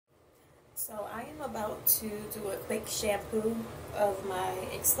So I am about to do a quick shampoo of my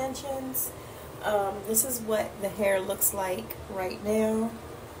extensions. This is what the hair looks like right now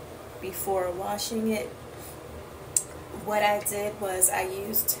before washing it. What I did was I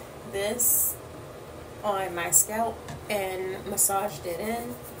used this on my scalp and massaged it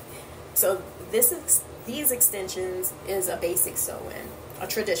in. So these extensions is a basic sew-in, a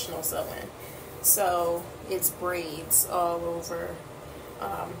traditional sew-in. So it's braids all over.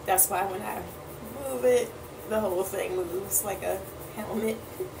 That's why when I move it, the whole thing moves like a helmet.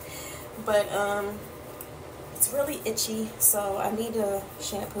 But it's really itchy, so I need to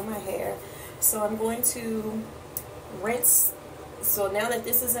shampoo my hair. So I'm going to rinse. So now that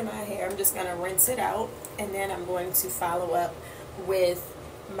this is in my hair, I'm just going to rinse it out, and then I'm going to follow up with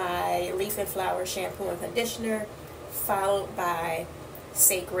my Leaf and Flower shampoo and conditioner, followed by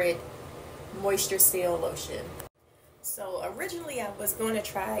Cecred Moisture Seal Lotion. So originally I was going to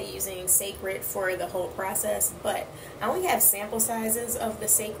try using Cecred for the whole process, but I only have sample sizes of the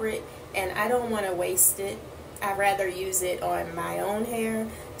Cecred and I don't want to waste it. I'd rather use it on my own hair.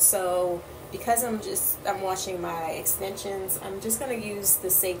 So because I'm washing my extensions, I'm just going to use the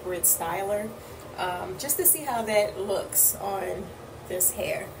Cecred styler just to see how that looks on this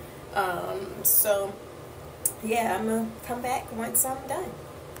hair. So yeah, I'm going to come back once I'm done.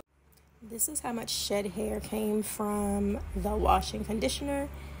 This is how much shed hair came from the washing conditioner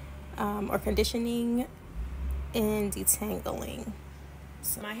or conditioning and detangling.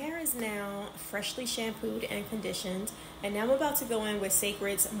 So my hair is now freshly shampooed and conditioned, and now I'm about to go in with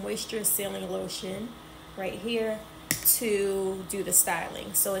Cecred's moisture sealing lotion right here to do the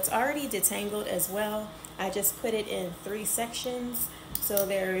styling. So it's already detangled as well. I just put it in 3 sections. So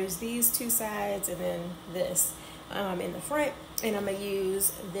there's these 2 sides and then this in the front, and I'm gonna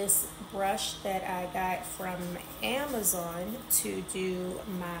use this brush that I got from Amazon to do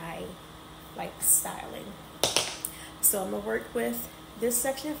my styling. So I'm gonna work with this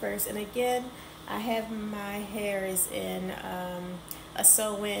section first, and again I have my hair is in a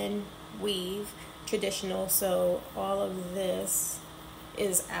sew-in weave traditional, so all of this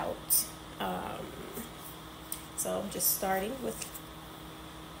is out. So I'm just starting with,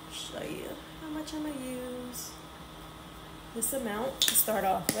 show you how much I'm gonna use. This amount to start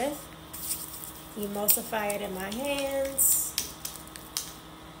off with. Emulsify it in my hands.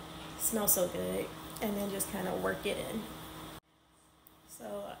 Smells so good. And then just kind of work it in.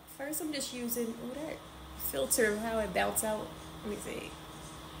 So first I'm just using that filter, how it bounce out. Let me see.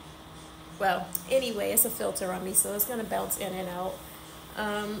 Well, anyway, it's a filter on me, so it's gonna bounce in and out.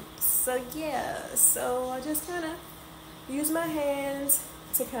 So yeah, so I just kind of use my hands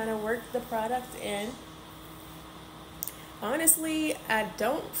to kind of work the product in. Honestly, I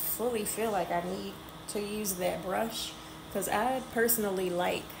don't fully feel like I need to use that brush because I personally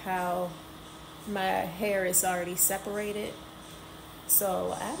like how my hair is already separated.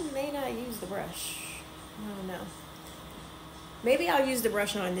 So I may not use the brush. I don't know. Maybe I'll use the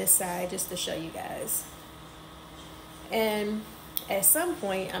brush on this side just to show you guys. And at some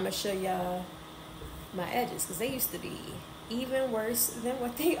point, I'm going to show y'all my edges because they used to be even worse than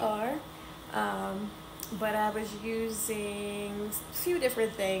what they are. But I was using a few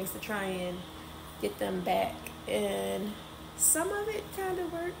different things to try and get them back, and some of it kind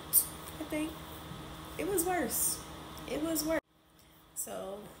of worked, I think. It was worse. It was worse.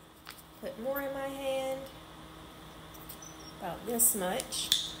 So, put more in my hand, about this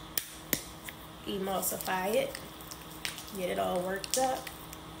much. Emulsify it, get it all worked up,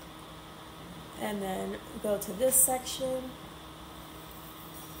 and then go to this section.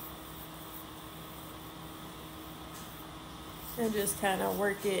 And just kind of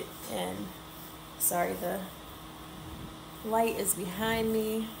work it in. Sorry, the light is behind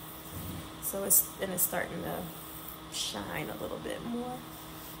me, so it's starting to shine a little bit more.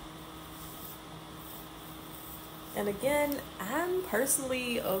 And again, I'm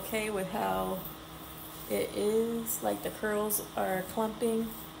personally okay with how it is, like the curls are clumping,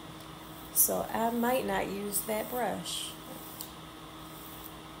 so I might not use that brush.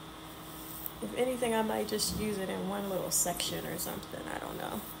 If anything, I might just use it in one little section or something. I don't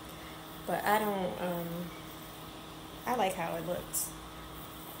know. But I don't, I like how it looks.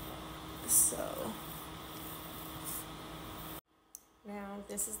 So, now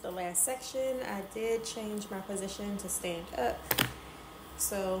this is the last section. I did change my position to stand up.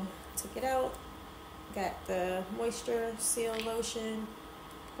 So, took it out. Got the moisture seal lotion,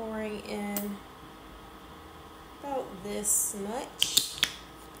 pouring in about this much.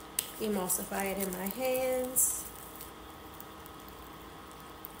 Emulsify it in my hands,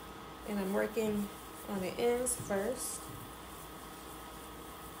 and I'm working on the ends first.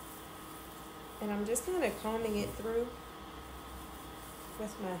 And I'm just kind of combing it through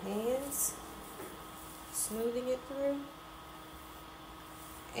with my hands, smoothing it through.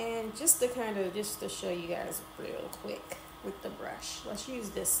 And just to show you guys real quick with the brush, let's use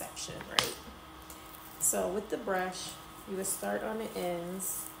this section, right? So with the brush, you would start on the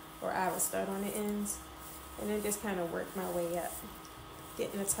ends, or I would start on the ends, and then just kind of work my way up,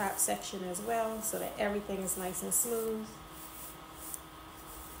 getting the top section as well so that everything is nice and smooth.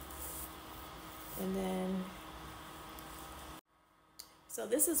 And then, so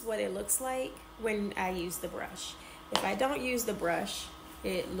this is what it looks like when I use the brush. If I don't use the brush,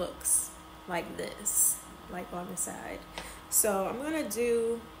 it looks like this, like on the side. So I'm gonna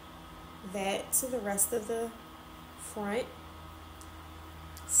do that to the rest of the front,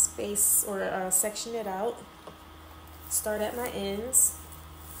 space or section it out, start at my ends,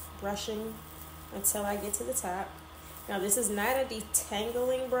 brushing until I get to the top. Now this is not a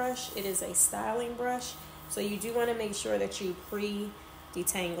detangling brush, it is a styling brush, so you do want to make sure that you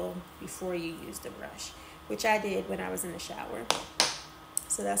pre-detangle before you use the brush, which I did when I was in the shower.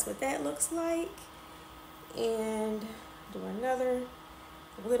 So that's what that looks like. And do another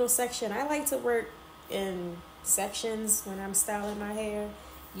little section. I like to work in sections when I'm styling my hair,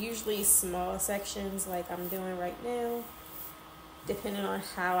 usually small sections like I'm doing right now, depending on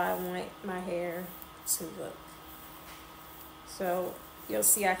how I want my hair to look. So you'll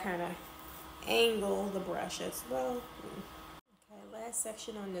see I kind of angle the brush as well. Okay, last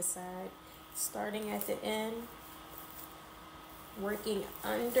section on this side, starting at the end, working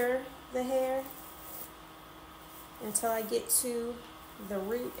under the hair until I get to the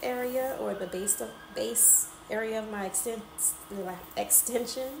root area or the base area of my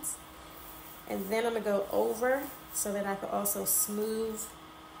extensions. And then I'm going to go over so that I can also smooth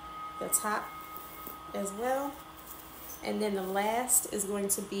the top as well. And then the last is going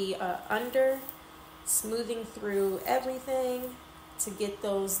to be under, smoothing through everything to get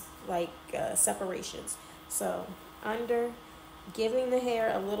those separations. So under, giving the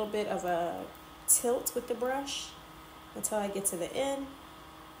hair a little bit of a tilt with the brush until I get to the end,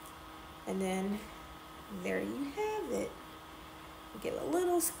 and then there you have it. Give a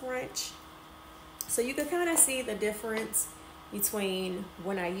little scrunch so you can kind of see the difference between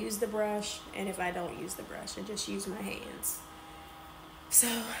when I use the brush and if I don't use the brush and just use my hands. So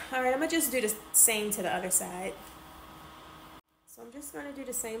all right, I'm gonna just do the same to the other side. So I'm just gonna do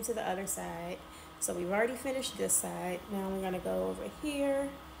the same to the other side. So we've already finished this side. Now we're gonna go over here.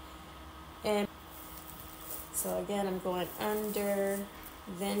 And so again, I'm going under,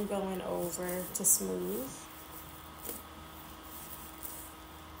 then going over to smooth.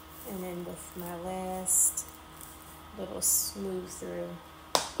 And then with my last little smooth through,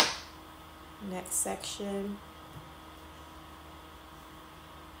 next section.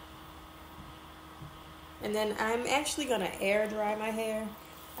 And then I'm actually gonna air dry my hair.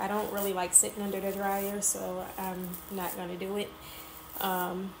 I don't really like sitting under the dryer, so I'm not gonna do it.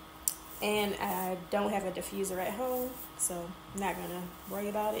 And I don't have a diffuser at home, so I'm not gonna worry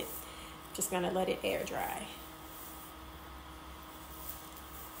about it. Just gonna let it air dry.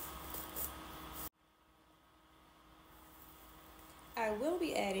 I will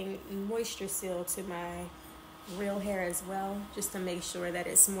be adding moisture seal to my real hair as well, just to make sure that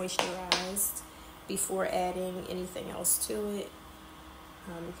it's moisturized before adding anything else to it,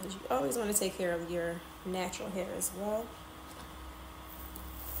 because you always want to take care of your natural hair as well.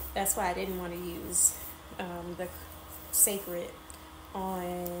 That's why I didn't want to use the Cecred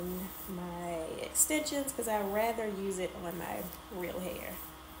on my extensions, because I'd rather use it on my real hair.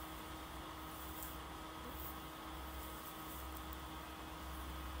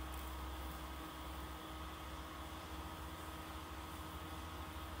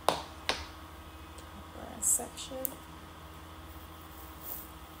 Last section.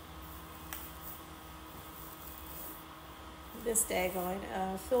 This daggone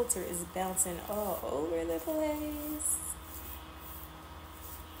filter is bouncing all over the place.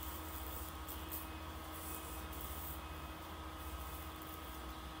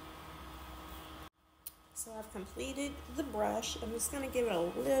 So I've completed the brush. I'm just going to give it a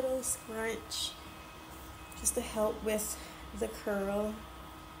little scrunch just to help with the curl.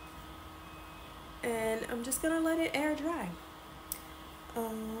 And I'm just going to let it air dry.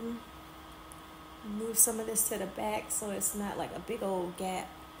 Move some of this to the back so it's not like a big old gap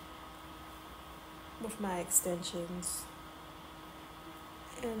with my extensions.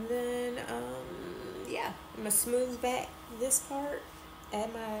 And then, yeah, I'm going to smooth back this part,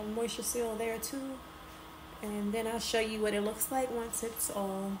 add my moisture seal there too, and then I'll show you what it looks like once it's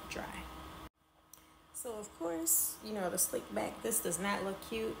all dry. So of course, you know, the slick back, this does not look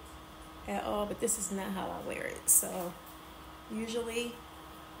cute. at all, but this is not how I wear it. So usually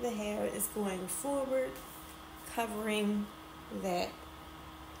the hair is going forward, covering that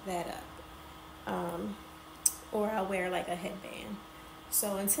up. Or I'll wear like a headband.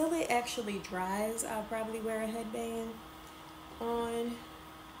 So until it actually dries, I'll probably wear a headband on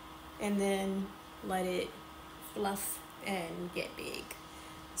and then let it fluff and get big.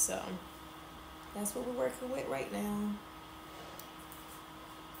 So that's what we're working with right now.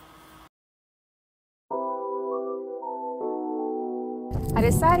 I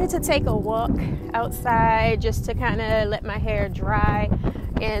decided to take a walk outside just to kind of let my hair dry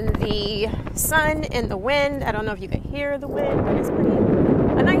in the sun and the wind. I don't know if you can hear the wind, but it's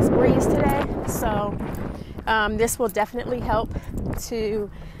a nice breeze today. So this will definitely help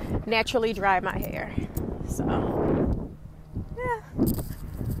to naturally dry my hair. So yeah.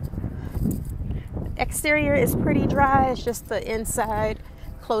 Exterior is pretty dry. It's just the inside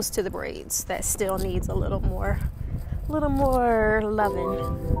close to the braids that still needs a little more loving.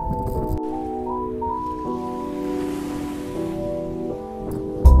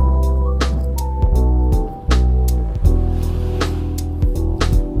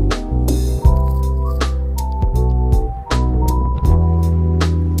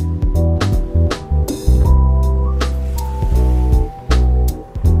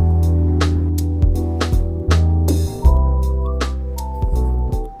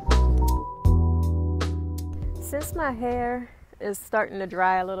 Since my hair is starting to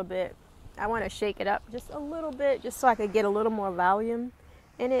dry a little bit, I want to shake it up just a little bit just so I could get a little more volume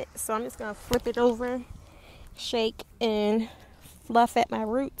in it. So I'm just going to flip it over, shake and fluff at my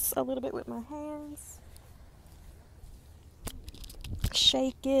roots a little bit with my hands.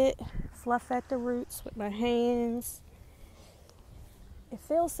 Shake it, fluff at the roots with my hands. It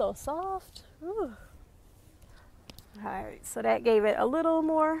feels so soft. Ooh. Alright, so that gave it a little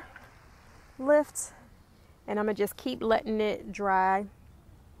more lift. And I'm going to just keep letting it dry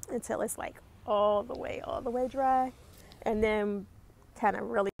until it's like all the way dry. And then kind of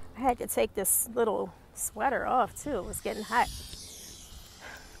really, I had to take this little sweater off too. It was getting hot.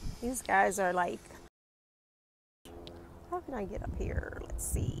 These guys are like, how can I get up here? Let's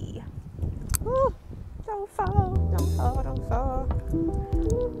see. Ooh, don't fall, don't fall, don't fall.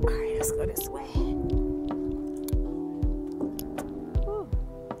 All right, let's go this way.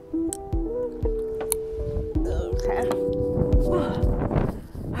 Okay.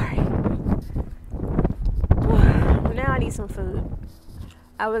 Alright. Now I need some food.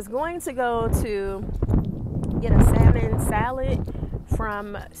 I was going to go to get a salmon salad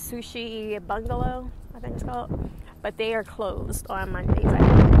from Sushi Bungalow, I think it's called. But they are closed on Mondays. I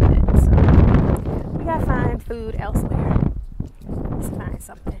didn't do it. So we gotta find food elsewhere. Let's find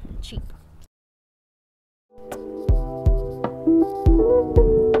something cheap.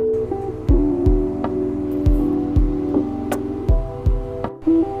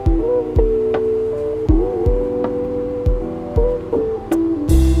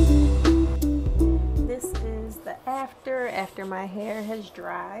 After my hair has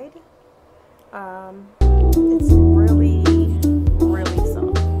dried, it's really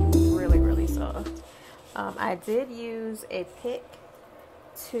soft, really soft. I did use a pick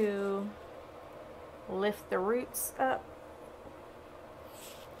to lift the roots up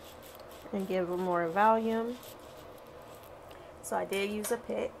and give them more volume. So I did use a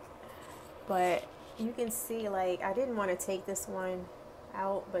pick, but you can see, like, I didn't want to take this one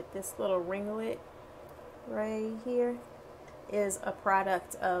out, but this little ringlet right here is a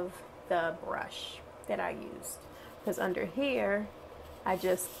product of the brush that I used, because under here I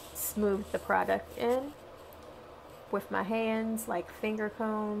just smoothed the product in with my hands, like finger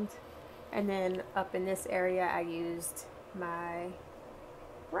combed, and then up in this area I used my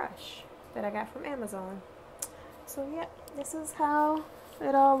brush that I got from Amazon. So yeah, this is how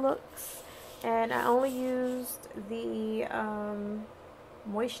it all looks, and I only used the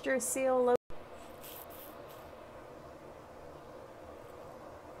moisture seal lotion.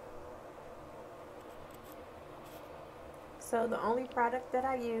 So the only product that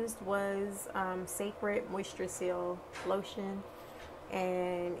I used was Cecred Moisture Seal Lotion,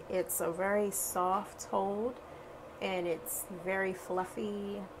 and it's a very soft hold, and it's very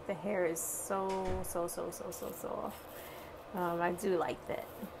fluffy. The hair is so soft. I do like that.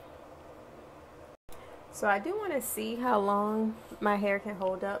 So I do want to see how long my hair can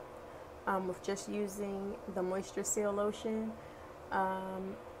hold up with just using the Moisture Seal Lotion.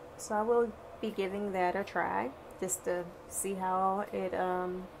 So I will be giving that a try, just to see how it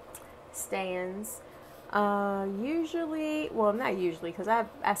stands. Usually, well, not usually, because I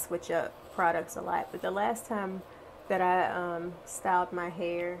switch up products a lot, but the last time that I styled my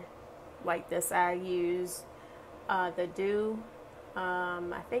hair like this. I used the Dew.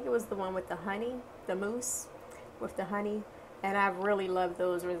 I think it was the one with the honey, the mousse with the honey, and I've really loved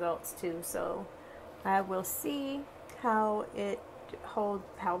those results too. So I will see how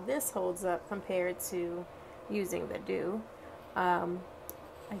how this holds up compared to using the Dew.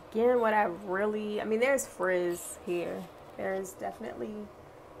 Again, what I really, I mean, there's frizz here. There's definitely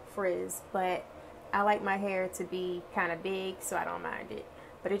frizz, but I like my hair to be kind of big, so I don't mind it.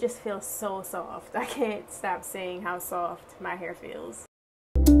 But it just feels so soft. I can't stop saying how soft my hair feels.